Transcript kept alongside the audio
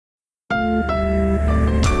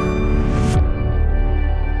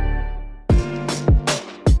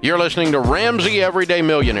You're listening to Ramsey Everyday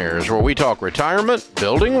Millionaires, where we talk retirement,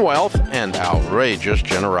 building wealth, and outrageous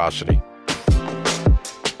generosity.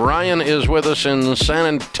 Ryan is with us in San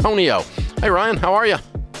Antonio. Hey, Ryan, how are you?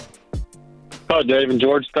 Hi, Dave and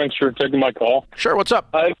George. Thanks for taking my call. Sure, what's up?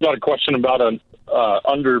 I've got a question about an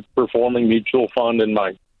underperforming mutual fund in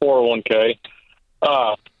my 401k.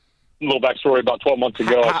 A little backstory: about 12 months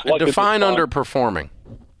ago. Define underperforming.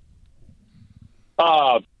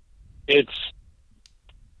 It's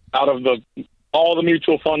out of all the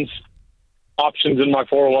mutual funds options in my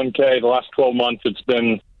 401k. The last 12 months, it's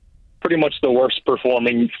been pretty much the worst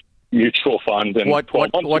performing mutual fund. And what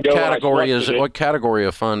category is it? What category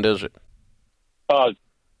of fund is it?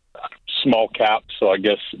 Small cap. So I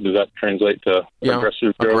guess, does that translate to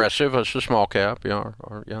aggressive growth? Aggressive. It's a small cap. Yeah.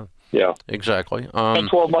 Yeah. Exactly.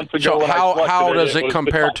 12 months ago. So how does it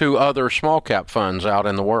compare to other small cap funds out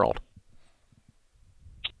in the world?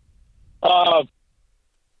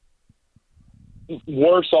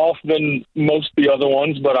 Worse off than most of the other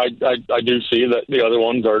ones, but I do see that the other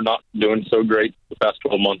ones are not doing so great the past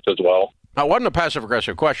 12 months as well. Now, it wasn't a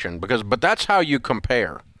passive-aggressive question, but that's how you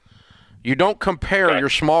compare. You don't compare your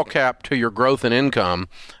small cap to your growth and income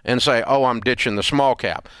and say, oh, I'm ditching the small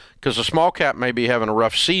cap, because the small cap may be having a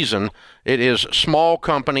rough season. It is small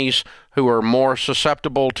companies who are more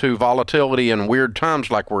susceptible to volatility and weird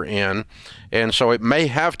times like we're in, and so it may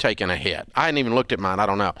have taken a hit. I hadn't even looked at mine. I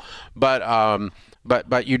don't know.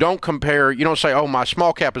 But you don't compare. You don't say, oh, my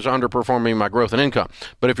small cap is underperforming my growth and income.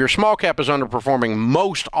 But if your small cap is underperforming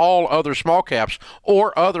most all other small caps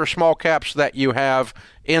or other small caps that you have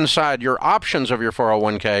inside your options of your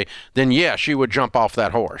 401k, then yes, you would jump off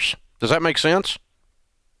that horse. Does that make sense?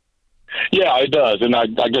 Yeah, it does. And I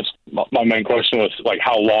guess my main question was, like,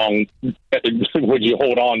 how long would you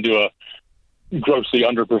hold on to a grossly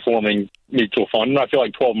underperforming mutual fund? And I feel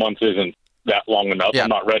like 12 months isn't that long enough. Yeah. I'm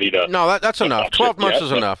not ready to. No, that's enough. 12 months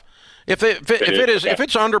is enough. If it's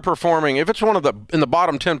underperforming, if it's in the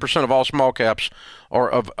bottom 10% of all small caps,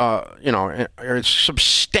 or it's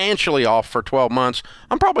substantially off for 12 months,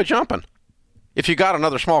 I'm probably jumping. If you got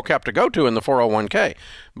another small cap to go to in the 401k,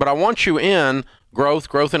 but I want you in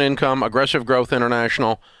growth and income, aggressive growth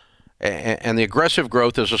international, and the aggressive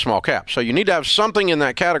growth is a small cap. So you need to have something in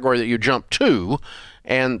that category that you jump to,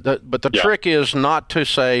 but the trick is not to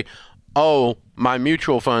say, oh, my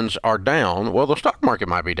mutual funds are down. Well, the stock market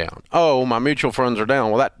might be down. Oh, my mutual funds are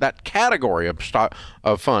down. Well, that category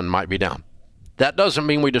of fund might be down. That doesn't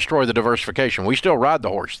mean we destroy the diversification. We still ride the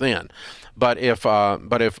horse then. But if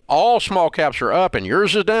all small caps are up and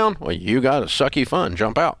yours is down, well, you got a sucky fund.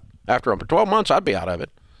 Jump out. After 12 months, I'd be out of it.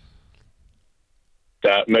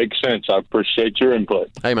 That makes sense. I appreciate your input.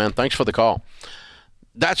 Hey, man, thanks for the call.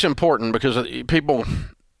 That's important because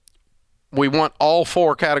we want all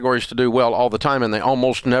four categories to do well all the time, and they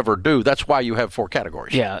almost never do. That's why you have four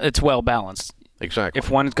categories. Yeah, it's well balanced. Exactly. If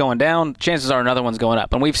one's going down, chances are another one's going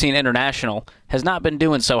up. And we've seen international has not been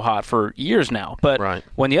doing so hot for years now. But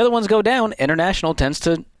when the other ones go down, international tends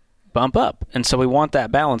to bump up. And so we want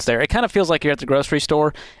that balance there. It kind of feels like you're at the grocery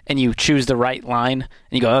store and you choose the right line and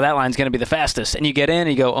you go, oh, that line's going to be the fastest. And you get in and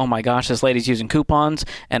you go, oh my gosh, this lady's using coupons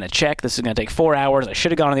and a check. This is going to take 4 hours. I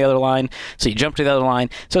should have gone on the other line. So you jump to the other line.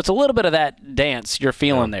 So it's a little bit of that dance you're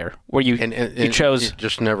feeling there where you chose. It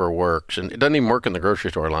just never works. And it doesn't even work in the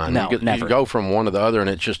grocery store line. No, never. You go from one to the other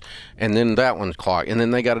and then that one's clocked. And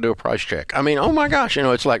then they got to do a price check. I mean, oh my gosh,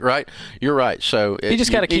 it's like, right? You're right. So you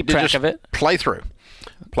just got to keep track of it. Play through.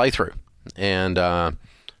 And,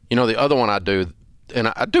 the other one I do, and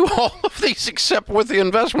I do all of these except with the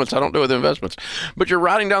investments. I don't do with the investments. But you're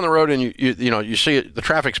riding down the road and you see it, the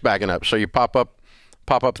traffic's backing up. So you pop up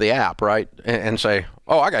the app, right, and say,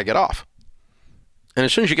 oh, I got to get off. And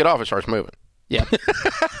as soon as you get off, it starts moving. Yeah.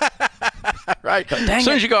 Right? As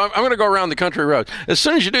soon as you go, I'm going to go around the country roads. As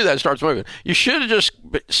soon as you do that, it starts moving. You should have just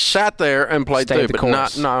sat there and played through,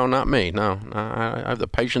 but not me. No, I have the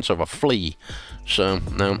patience of a flea. So,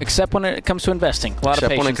 no. Except when it comes to investing. A lot of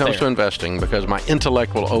patience. Except when it comes to investing, because my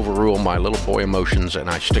intellect will overrule my little boy emotions, and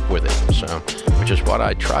I stick with it. So, which is what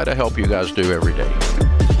I try to help you guys do every day.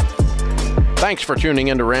 Thanks for tuning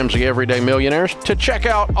into Ramsey Everyday Millionaires. To check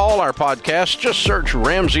out all our podcasts, just search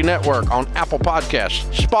Ramsey Network on Apple Podcasts,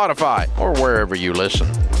 Spotify, or wherever you listen.